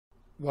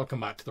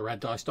Welcome back to the Red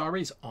Dice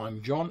Diaries.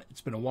 I'm John.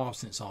 It's been a while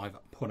since I've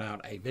put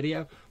out a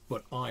video,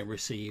 but I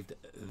received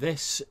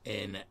this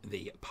in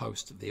the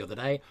post the other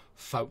day,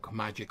 Folk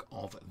Magic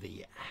of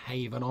the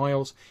Haven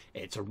Isles.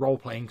 It's a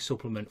role-playing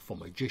supplement for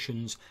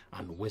magicians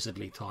and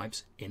wizardly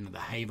types in the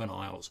Haven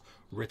Isles,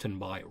 written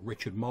by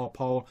Richard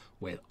Marpole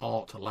with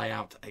art,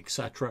 layout,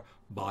 etc.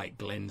 by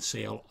Glynn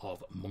Seal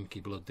of Monkey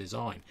Blood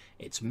Design.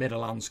 It's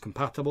Middlelands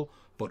compatible,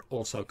 but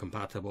also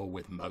compatible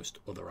with most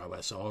other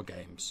OSR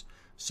games.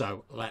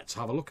 So let's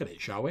have a look at it,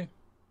 shall we?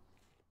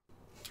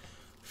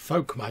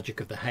 Folk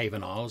Magic of the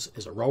Haven Isles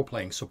is a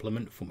role-playing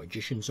supplement for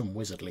magicians and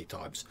wizardly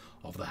types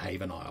of the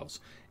Haven Isles,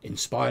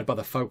 inspired by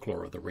the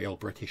folklore of the real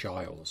British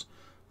Isles.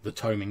 The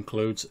tome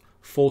includes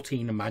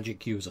 14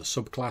 magic user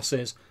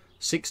subclasses,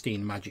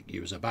 16 magic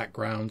user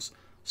backgrounds,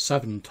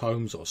 7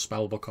 tomes or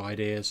spellbook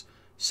ideas,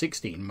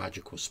 16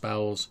 magical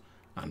spells,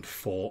 and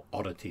 4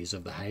 oddities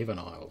of the Haven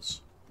Isles.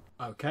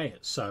 Okay,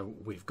 so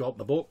we've got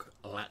the book.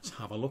 Let's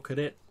have a look at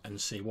it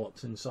and see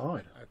what's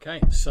inside. Okay,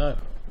 so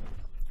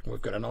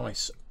we've got a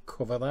nice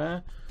cover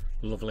there.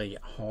 Lovely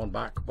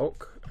hardback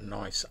book,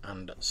 nice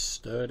and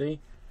sturdy.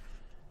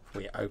 If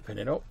we open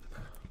it up,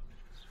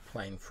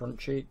 plain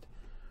front sheet.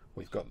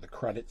 We've got the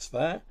credits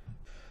there.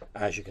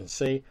 As you can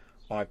see,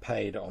 I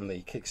paid on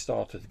the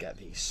Kickstarter to get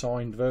the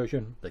signed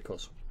version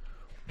because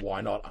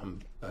why not? I'm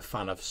a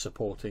fan of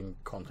supporting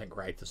content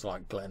creators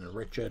like Glynn and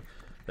Richard.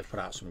 They've put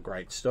out some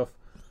great stuff.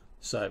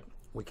 So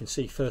we can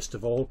see first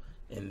of all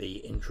in the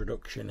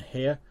introduction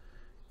here,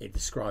 it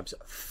describes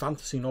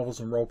fantasy novels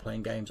and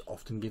role-playing games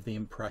often give the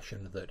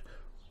impression that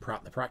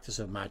the practice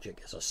of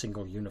magic is a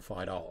single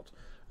unified art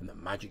and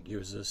that magic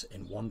users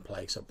in one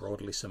place are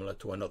broadly similar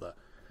to another.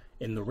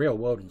 In the real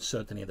world, and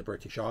certainly in the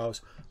British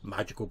Isles,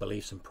 magical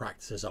beliefs and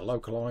practices are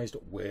localised,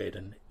 weird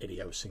and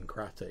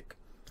idiosyncratic.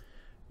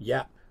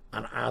 Yeah,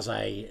 and as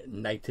a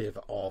native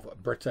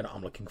of Britain,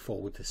 I'm looking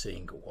forward to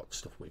seeing what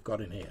stuff we've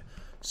got in here.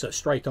 So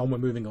straight on, we're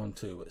moving on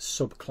to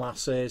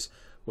subclasses,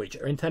 which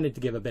are intended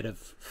to give a bit of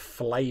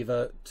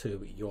flavour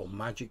to your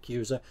magic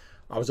user.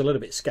 I was a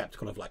little bit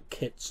sceptical of like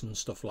kits and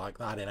stuff like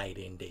that in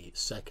AD&D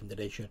 2nd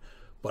edition,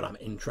 but I'm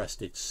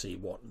interested to see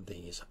what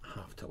these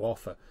have to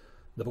offer.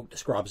 The book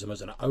describes them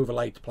as an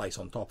overlay to place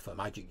on top of a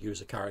magic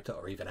user character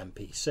or even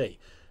NPC,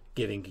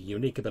 giving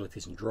unique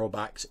abilities and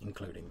drawbacks,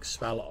 including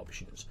spell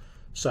options.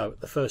 So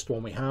the first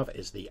one we have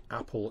is the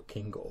Apple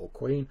King or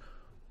Queen,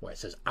 where it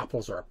says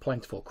apples are a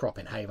plentiful crop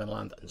in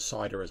Havenland and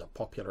cider is a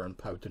popular and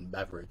potent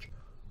beverage.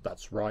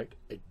 That's right,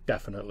 it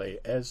definitely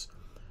is.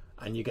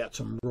 And you get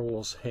some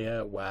rules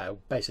here where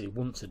basically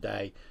once a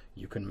day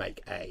you can make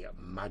a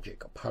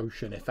magic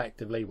potion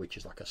effectively, which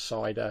is like a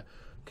cider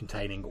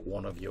containing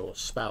one of your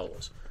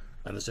spells.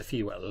 And there's a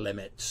few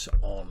limits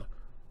on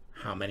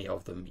how many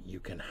of them you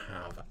can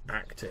have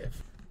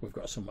active. We've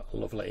got some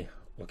lovely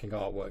looking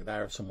artwork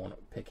there of someone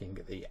picking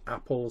the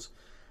apples.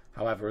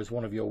 However, as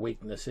one of your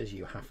weaknesses,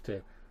 you have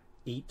to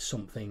eat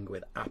something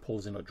with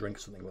apples in or drink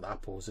something with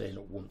apples in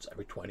once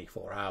every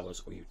 24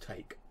 hours or you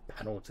take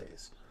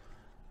penalties.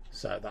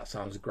 So that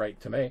sounds great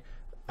to me.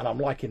 And I'm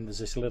liking there's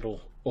this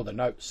little other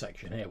notes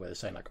section here where they're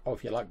saying like, oh,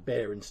 if you like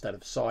beer instead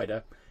of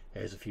cider,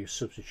 here's a few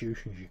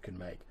substitutions you can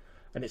make.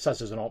 And it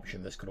says as an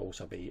option this could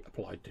also be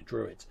applied to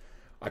druids.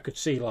 I could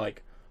see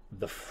like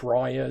the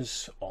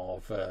friars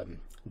of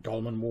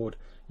Dolmenwood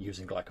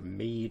using like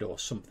mead or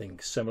something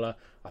similar.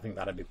 I think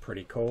that'd be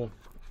pretty cool.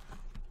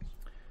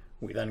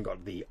 We then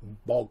got the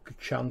Bog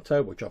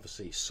Chanter, which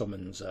obviously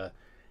summons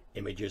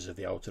images of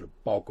the old sort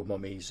of bog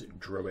mummies,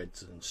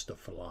 druids and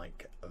stuff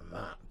like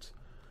that.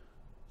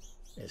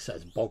 It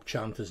says bog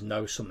chanters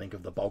know something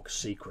of the bog's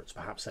secrets.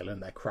 Perhaps they learn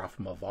their craft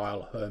from a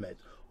vile hermit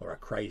or a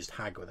crazed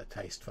hag with a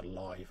taste for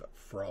live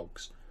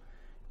frogs.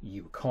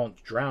 You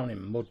can't drown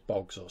in mud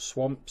bogs or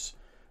swamps,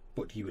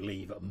 but you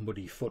leave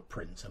muddy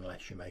footprints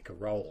unless you make a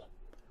roll.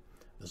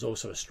 There's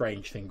also a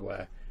strange thing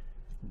where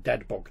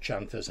dead bog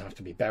chanters have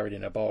to be buried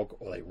in a bog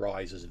or they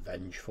rise as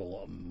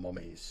vengeful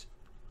mummies.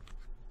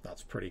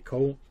 That's pretty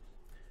cool.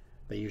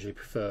 They usually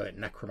prefer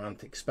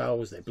necromantic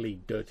spells. They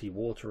bleed dirty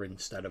water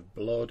instead of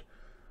blood.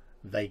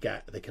 They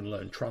can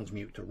learn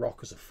transmute to rock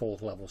as a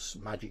 4th level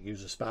magic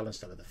user spell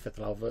instead of the 5th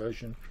level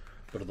version,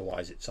 but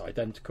otherwise it's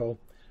identical.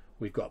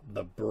 We've got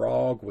the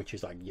Brog, which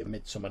is like your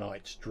Midsummer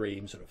Night's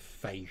Dream sort of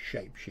phase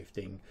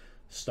shape-shifting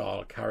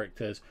style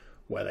characters,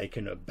 where they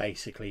can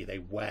basically they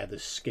wear the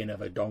skin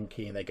of a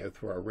donkey and they go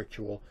through a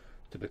ritual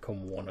to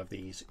become one of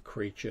these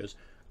creatures,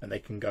 and they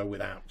can go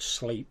without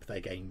sleep.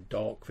 They gain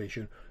dark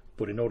vision,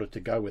 but in order to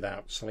go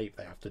without sleep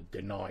they have to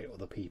deny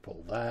other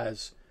people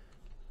theirs.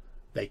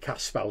 They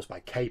cast spells by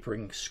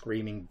capering,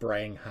 screaming,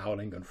 braying,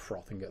 howling and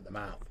frothing at the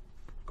mouth.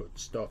 Good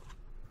stuff.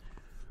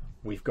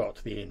 We've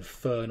got the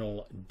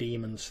Infernal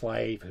Demon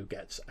Slave, who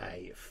gets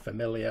a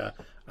familiar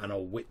and a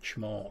witch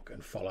mark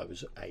and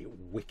follows a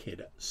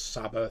wicked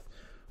Sabbath,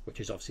 which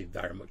is obviously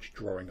very much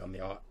drawing on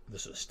the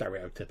sort of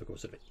stereotypical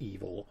sort of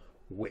evil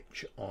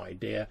witch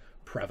idea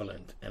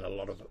prevalent in a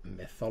lot of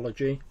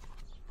mythology.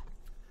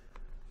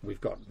 We've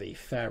got the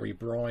Fairy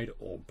Bride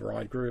or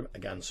Bridegroom,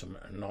 again some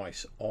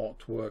nice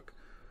artwork.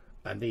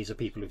 And these are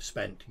people who've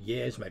spent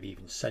years, maybe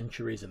even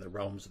centuries, in the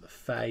realms of the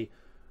Fae,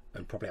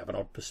 and probably have an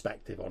odd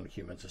perspective on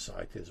human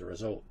society as a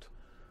result.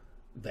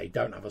 They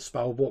don't have a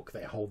spell book,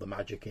 they hold the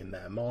magic in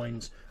their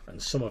minds,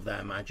 and some of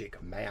their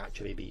magic may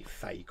actually be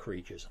Fae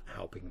creatures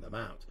helping them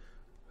out.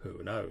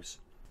 Who knows?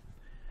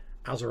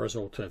 As a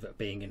result of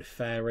being in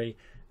Fairy,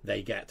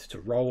 they get to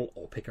roll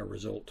or pick a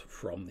result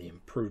from the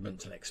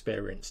improvements and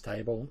experience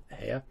table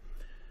here.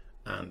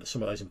 And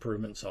some of those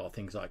improvements are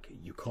things like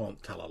you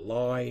can't tell a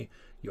lie,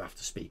 you have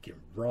to speak in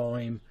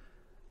rhyme,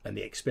 and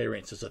the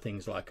experiences are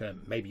things like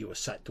maybe you were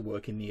set to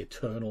work in the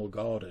eternal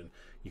garden,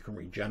 you can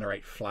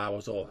regenerate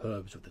flowers or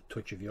herbs with the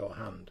touch of your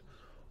hand,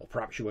 or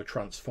perhaps you were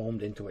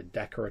transformed into a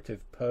decorative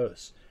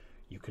purse.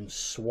 You can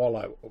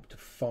swallow up to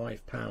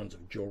 5 pounds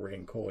of jewellery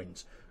and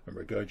coins and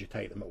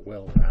regurgitate them at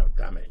will without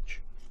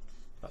damage.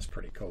 That's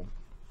pretty cool.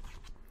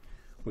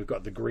 We've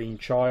got the Green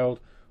Child,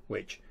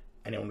 which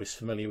anyone who's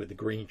familiar with the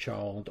Green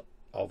Child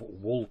of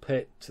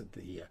Woolpit,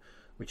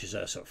 which is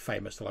a sort of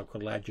famous local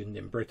legend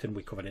in Britain.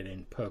 We covered it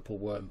in Purple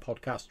Worm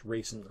podcast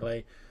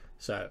recently,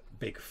 so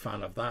big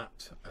fan of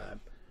that.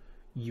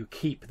 You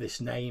keep this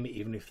name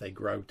even if they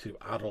grow to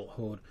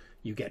adulthood.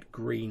 You get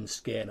green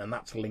skin, and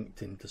that's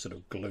linked into sort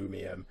of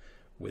gloomium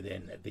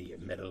within the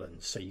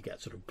Midlands, so you get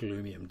sort of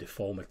gloomium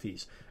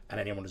deformities, and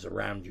anyone who's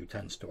around you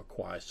tends to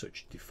acquire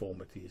such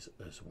deformities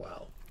as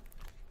well,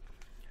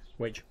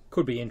 which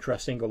could be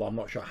interesting, although I'm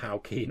not sure how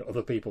keen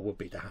other people would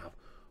be to have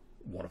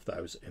one of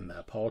those in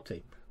their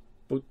party,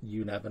 but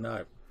you never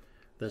know.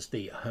 There's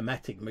the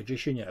Hermetic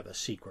Magician, you know, the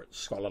secret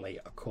scholarly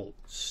occult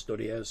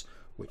studiers,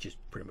 which is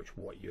pretty much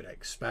what you'd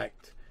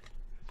expect.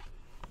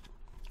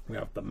 We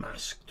have the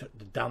Masked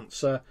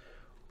Dancer,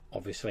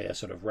 obviously a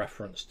sort of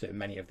reference to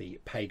many of the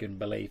pagan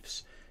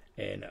beliefs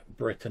in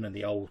Britain and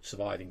the old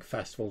surviving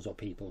festivals, or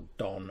people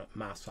don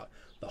masks, like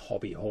the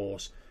hobby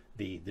horse,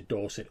 the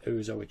Dorset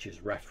Ouzo, which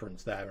is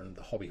referenced there, and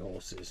the hobby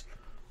horse is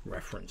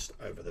referenced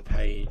over the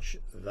page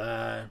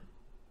there.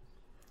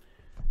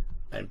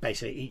 And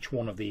basically each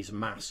one of these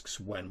masks,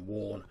 when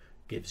worn,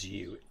 gives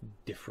you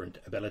different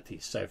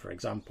abilities. So for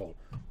example,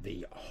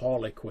 the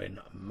Harlequin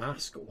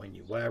mask, when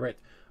you wear it,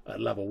 at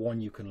level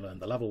 1 you can learn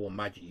the level 1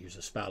 magic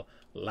user spell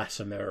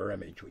Lesser Mirror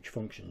Image, which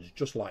functions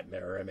just like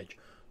Mirror Image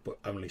but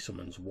only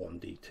summons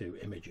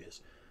 1d2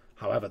 images.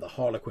 However, the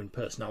Harlequin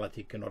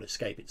personality cannot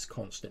escape its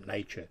constant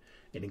nature.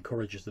 It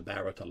encourages the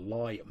bearer to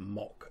lie,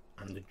 mock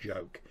and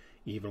joke,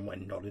 even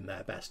when not in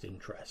their best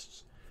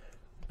interests.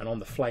 And on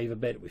the flavour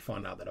bit, we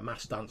find out that a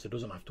masked dancer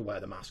doesn't have to wear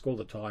the mask all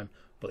the time,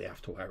 but they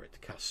have to wear it to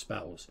cast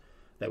spells.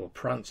 They will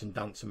prance and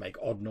dance and make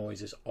odd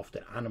noises,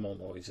 often animal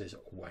noises,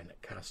 when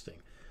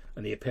casting,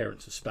 and the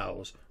appearance of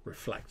spells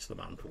reflects the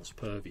mantle's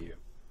purview.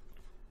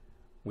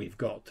 We've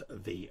got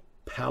the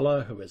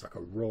Peller, who is like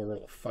a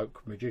rural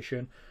folk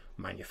magician,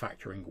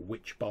 manufacturing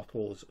witch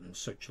bottles and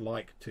such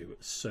like to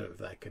serve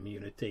their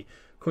community,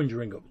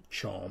 conjuring up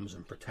charms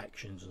and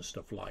protections and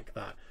stuff like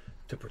that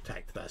to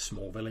protect their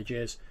small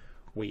villages.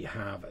 We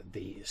have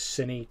the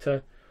Sin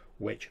Eater,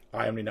 which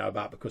I only know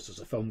about because there's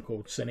a film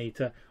called Sin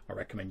Eater. I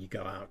recommend you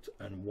go out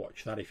and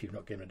watch that if you've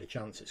not given it a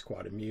chance. It's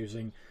quite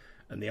amusing.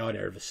 And the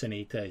idea of a Sin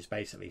Eater is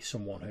basically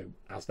someone who,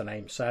 as the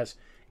name says,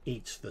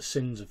 eats the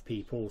sins of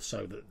people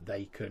so that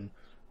they can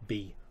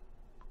be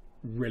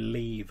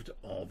relieved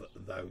of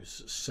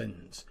those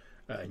sins.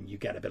 And you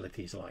get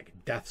abilities like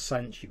Death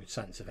Sense. You can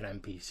sense if an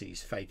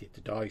NPC's fated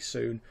to die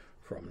soon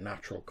from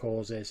natural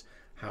causes.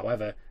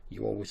 However,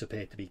 you always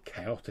appear to be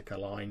chaotic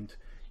aligned,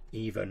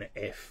 even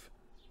if,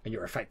 and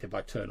you're affected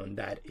by turn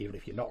undead, even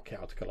if you're not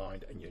chaotic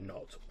aligned and you're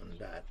not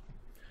undead.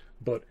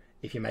 But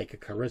if you make a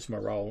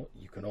charisma roll,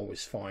 you can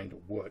always find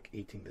work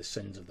eating the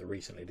sins of the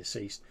recently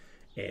deceased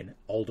in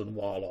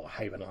Aldenwall or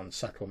Havenlands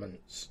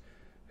settlements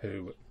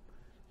who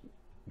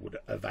would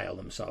avail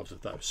themselves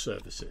of those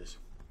services.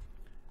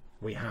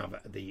 We have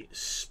the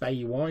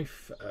Spey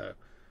Wife,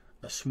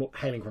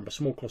 hailing from a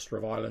small cluster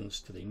of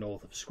islands to the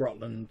north of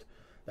Scotland.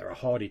 They're a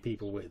hardy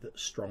people with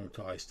strong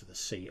ties to the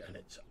sea and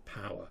its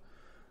power.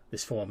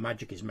 This form of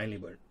magic is mainly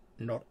but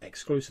not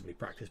exclusively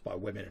practiced by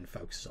women and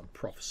focuses on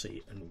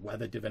prophecy and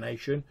weather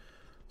divination.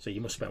 So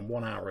you must spend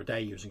 1 hour a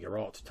day using your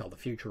art to tell the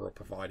future or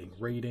providing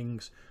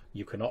readings.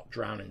 You cannot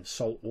drown in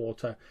salt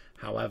water.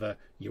 However,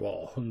 you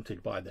are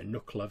hunted by the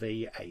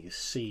Nuclavy, a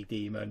sea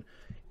demon.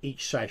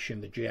 Each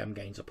session the GM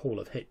gains a pool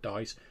of hit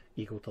dice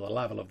equal to the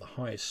level of the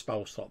highest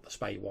spell slot the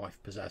Spey Wife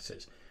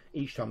possesses.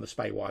 Each time the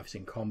Spey Wife is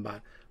in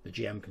combat, the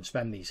GM can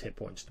spend these hit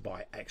points to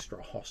buy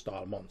extra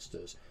hostile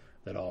monsters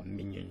that are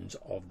minions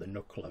of the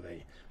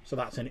Nuclavy. So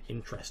that's an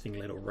interesting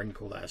little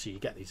wrinkle there. So you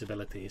get these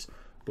abilities,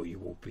 but you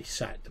will be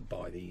set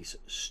by these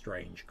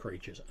strange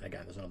creatures. And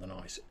again, there's another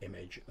nice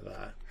image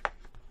there.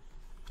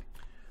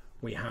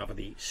 We have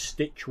the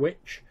Stitch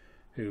Witch,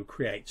 who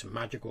creates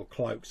magical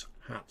cloaks,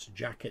 hats,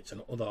 jackets,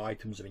 and other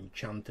items of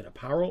enchanted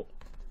apparel.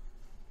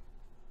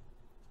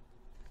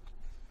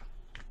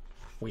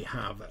 We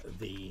have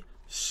the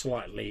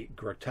slightly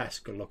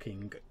grotesque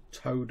looking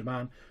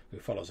Toadman, who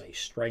follows a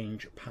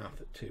strange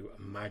path to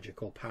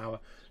magical power,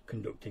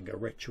 conducting a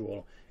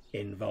ritual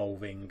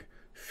involving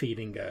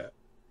feeding a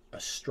a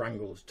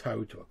strangled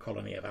toad to a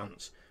colony of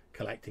ants,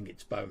 collecting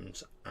its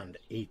bones and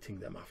eating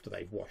them after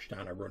they've washed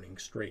down a running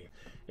stream.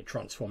 It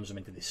transforms them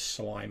into this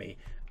slimy,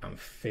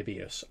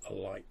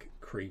 amphibious-like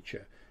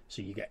creature.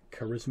 So you get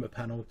charisma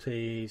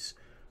penalties,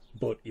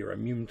 but you're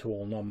immune to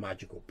all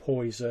non-magical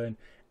poison.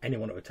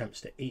 Anyone who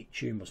attempts to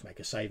eat you must make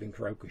a saving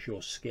throw because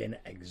your skin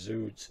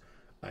exudes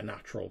a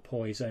natural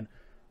poison.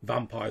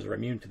 Vampires are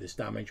immune to this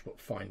damage but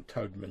find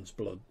Toadman's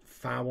blood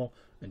foul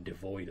and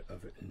devoid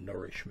of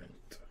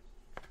nourishment.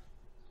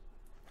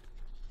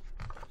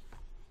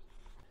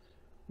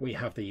 We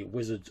have the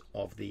Wizards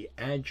of the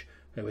Edge,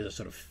 who is a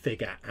sort of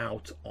figure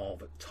out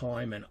of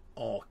time, an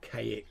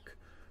archaic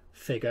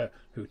figure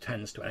who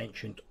tends to an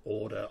ancient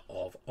order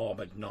of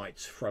armoured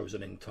knights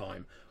frozen in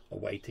time,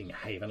 awaiting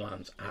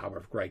Havenlands' hour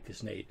of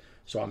greatest need.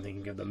 So I'm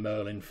thinking of the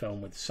Merlin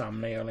film with Sam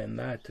Neill in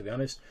there, to be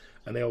honest.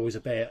 And they always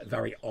appear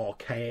very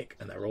archaic,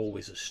 and they're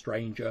always a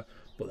stranger,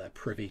 but they're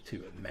privy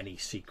to many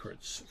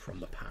secrets from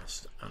the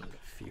past and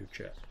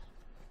future.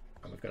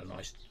 And we've got a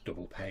nice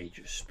double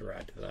page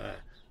spread there.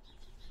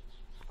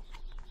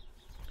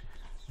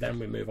 Then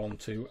we move on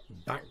to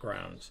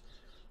backgrounds.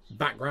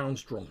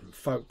 Backgrounds drawn from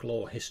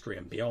folklore, history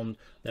and beyond.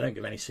 They don't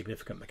give any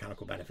significant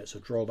mechanical benefits or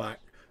drawback.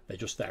 They're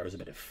just there as a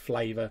bit of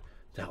flavour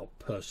to help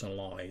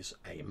personalise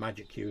a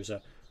magic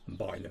user and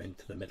bind them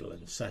into the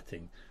Midland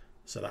setting.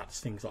 So that's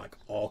things like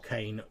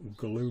arcane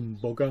gloom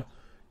bugger.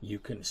 You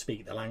can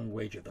speak the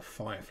language of the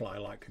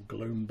firefly-like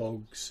gloom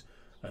bugs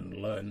and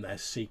learn their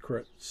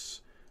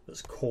secrets.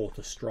 There's court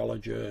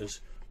astrologers,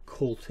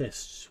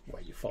 cultists,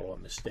 where you follow a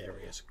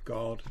mysterious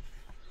god,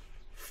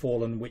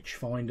 fallen witch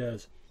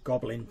finders,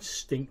 goblin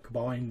stink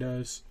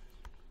binders,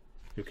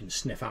 who can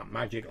sniff out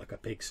magic like a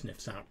pig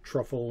sniffs out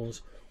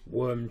truffles,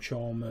 worm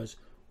charmers,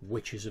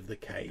 witches of the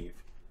cave.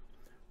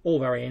 All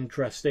very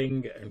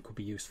interesting and could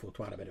be useful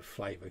to add a bit of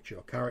flavour to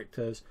your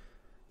characters.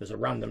 There's a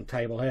random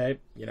table here.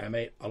 You know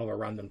me, I love a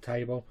random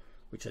table,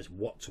 which says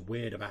what's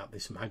weird about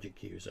this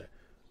magic user.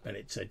 And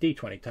it's a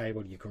d20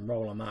 table. You can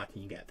roll on that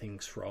and you get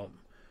things from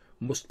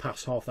must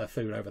pass half their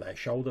food over their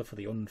shoulder for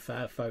the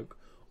unfair folk,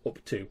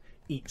 up to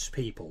eats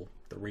people.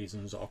 The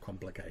reasons are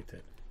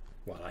complicated.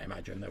 Well, I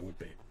imagine there would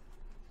be.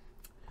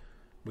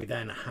 We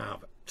then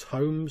have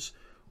tomes,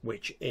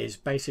 which is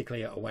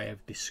basically a way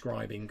of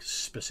describing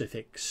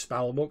specific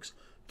spell books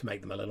to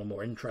make them a little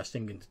more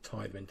interesting and to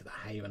tie them into the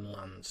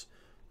Havenlands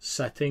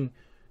setting.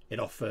 It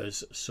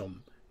offers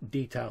some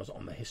details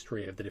on the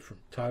history of the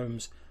different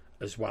tomes,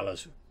 as well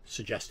as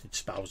suggested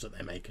spells that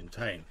they may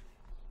contain.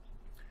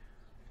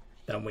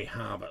 Then we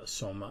have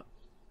some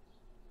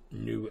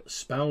new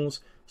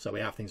spells. So we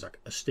have things like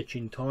a Stitch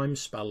in Time,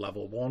 spell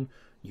level 1.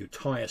 You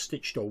tie a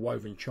stitched or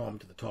woven charm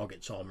to the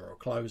target's armour or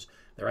clothes.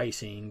 Their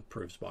AC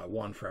improves by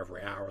 1 for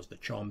every hour as the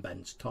charm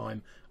bends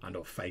time and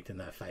or fate in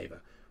their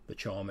favour. The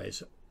charm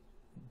is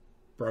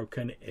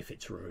broken if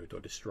it's removed or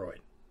destroyed.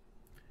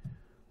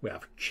 We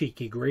have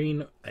Cheeky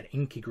Green, an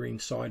inky green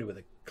cider with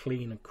a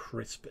clean and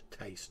crisp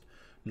taste.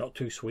 Not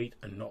too sweet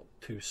and not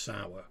too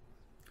sour.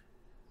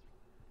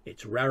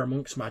 It's rare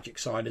amongst magic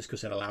ciders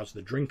because it allows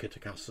the drinker to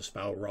cast the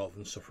spell rather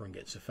than suffering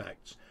its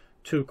effects.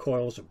 2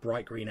 coils of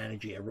bright green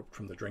energy erupt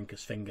from the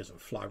drinker's fingers and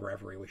fly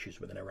wherever he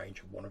wishes within a range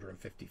of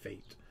 150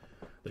 feet.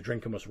 The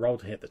drinker must roll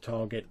to hit the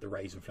target. The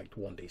rays inflict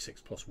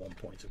 1d6 plus 1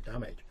 point of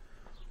damage.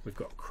 We've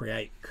got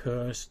Create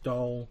Curse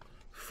Doll,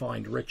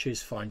 Find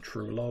Riches, Find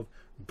True Love,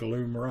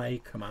 Gloom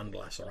Ray, Command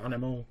Lesser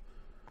Animal,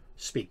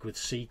 Speak with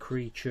Sea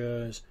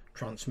Creatures,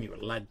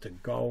 Transmute Lead to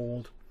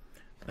Gold,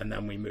 and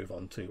then we move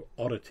on to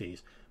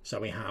oddities. So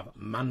we have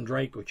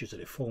Mandrake, which is a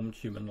deformed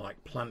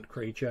human-like plant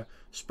creature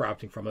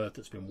sprouting from earth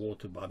that's been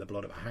watered by the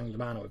blood of a hanged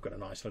man. We've got a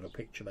nice little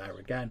picture there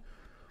again.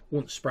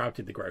 Once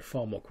sprouted, they grow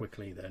far more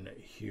quickly than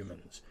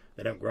humans.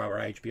 They don't grow or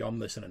age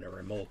beyond this and are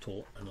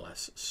immortal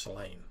unless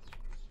slain.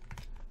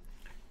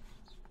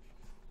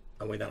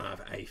 And we then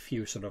have a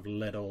few sort of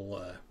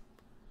little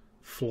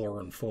flora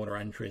and fauna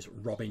entries.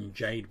 Robin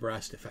Jade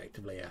Breast,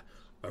 effectively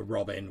a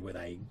robin with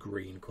a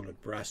green coloured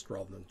breast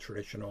rather than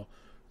traditional.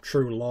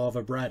 True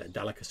Lava Bread, a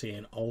delicacy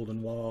in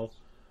Oldenwall.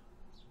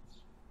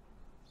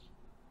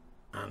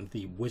 And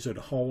the Wizard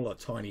Hole, a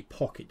tiny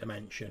pocket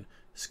dimension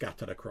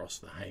scattered across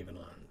the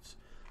Havenlands.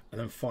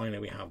 And then finally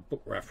we have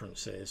book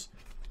references,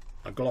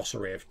 a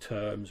glossary of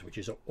terms, which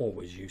is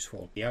always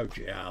useful, the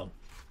OGL,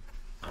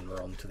 and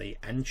we're on to the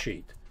end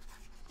sheet.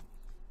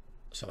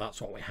 So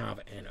that's what we have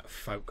in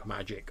Folk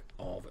Magic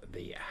of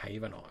the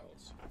Haven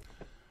Isles.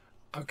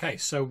 Okay,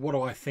 so what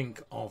do I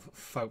think of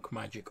Folk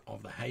Magic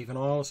of the Haven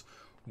Isles?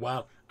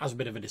 Well, as a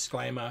bit of a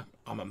disclaimer,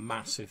 I'm a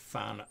massive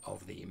fan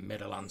of the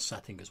Midlands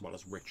setting as well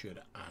as Richard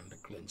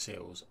and Glynn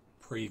Seal's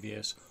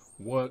previous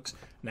works.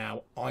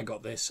 Now, I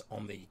got this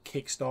on the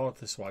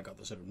Kickstarter, so I got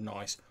the sort of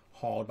nice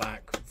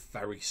hardback,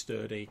 very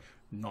sturdy,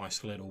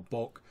 nice little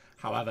book.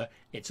 However,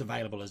 it's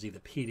available as either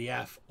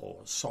PDF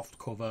or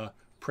softcover,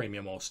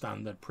 premium or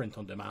standard, print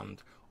on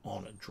demand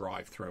on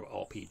Drive-Thru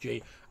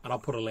RPG, and I'll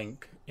put a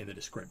link in the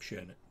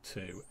description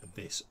to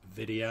this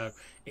video.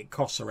 It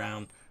costs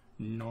around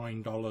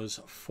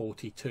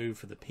 $9.42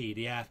 for the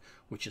PDF,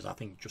 which is I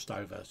think just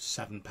over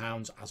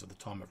 £7 as of the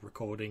time of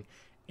recording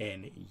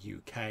in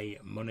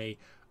UK money,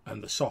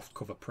 and the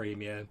softcover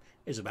premium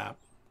is about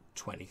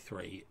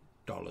 $23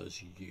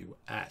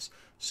 US.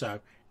 So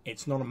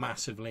it's not a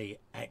massively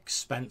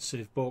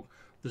expensive book.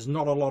 There's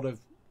not a lot of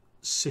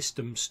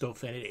system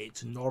stuff in it.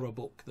 It's not a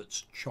book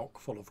that's chock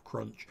full of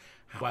crunch.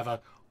 However,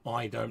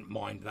 I don't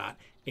mind that.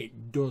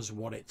 It does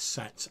what it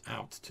sets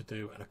out to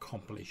do and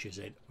accomplishes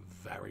it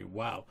very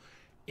well.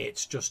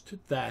 It's just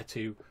there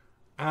to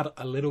add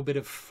a little bit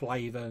of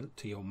flavour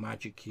to your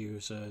Magic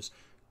users,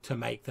 to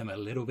make them a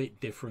little bit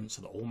different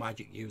so that all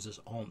Magic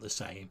users aren't the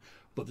same.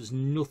 But there's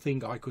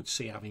nothing I could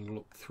see, having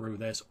looked through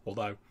this,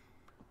 although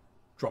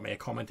drop me a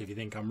comment if you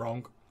think I'm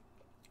wrong,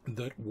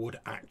 that would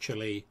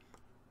actually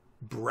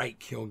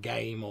break your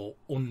game or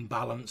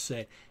unbalance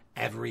it.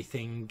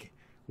 Everything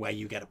where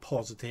you get a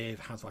positive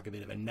has like a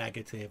bit of a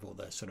negative, or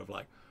there's sort of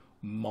like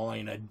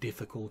minor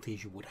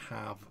difficulties you would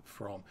have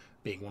from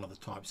being one of the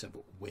types of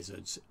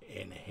wizards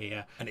in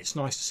here. And it's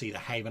nice to see the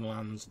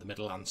Havenlands, the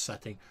Middlelands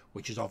setting,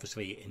 which is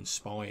obviously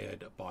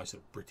inspired by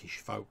sort of British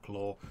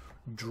folklore,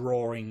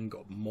 drawing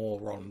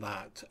more on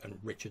that, and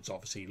Richard's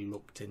obviously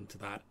looked into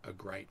that a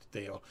great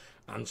deal,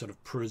 and sort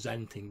of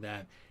presenting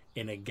them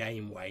in a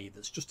game way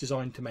that's just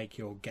designed to make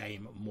your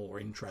game more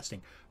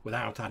interesting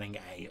without adding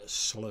a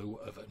slew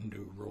of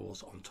new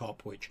rules on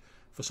top, which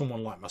for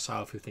someone like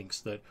myself who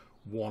thinks that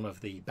one of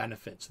the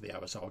benefits of the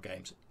OSR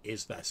games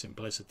is their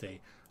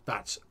simplicity,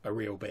 that's a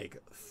real big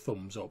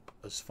thumbs up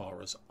as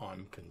far as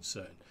I'm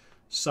concerned.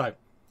 So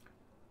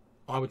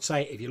I would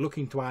say if you're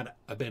looking to add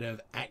a bit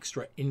of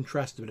extra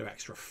interest, a bit of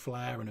extra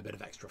flair and a bit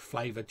of extra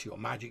flavour to your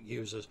Magic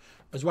users,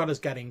 as well as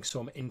getting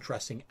some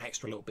interesting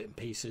extra little bit and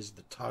pieces,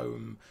 the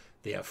tome,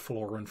 the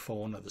flora and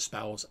fauna, the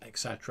spells,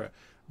 etc.,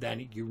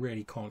 then you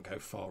really can't go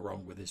far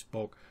wrong with this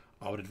book.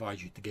 I would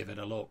advise you to give it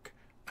a look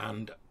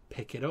and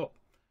pick it up.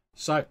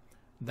 So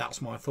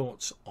that's my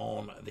thoughts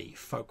on the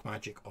Folk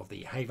Magic of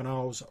the Haven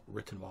Isles,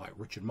 written by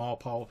Richard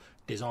Marpole,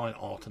 design,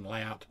 art and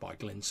layout by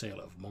Glynn Seal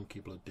of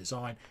Monkey Blood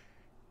Design.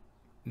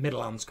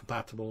 Middlelands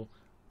compatible,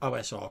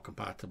 OSR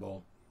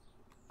compatible.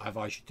 I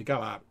advise you to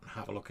go out and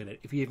have a look at it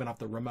if you even have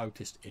the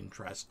remotest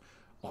interest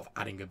of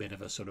adding a bit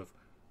of a sort of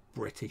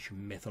British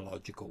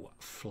mythological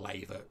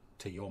flavour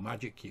to your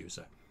Magic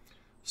user.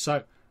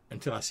 So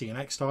until I see you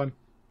next time,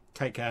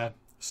 take care,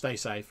 stay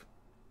safe,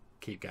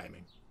 keep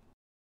gaming.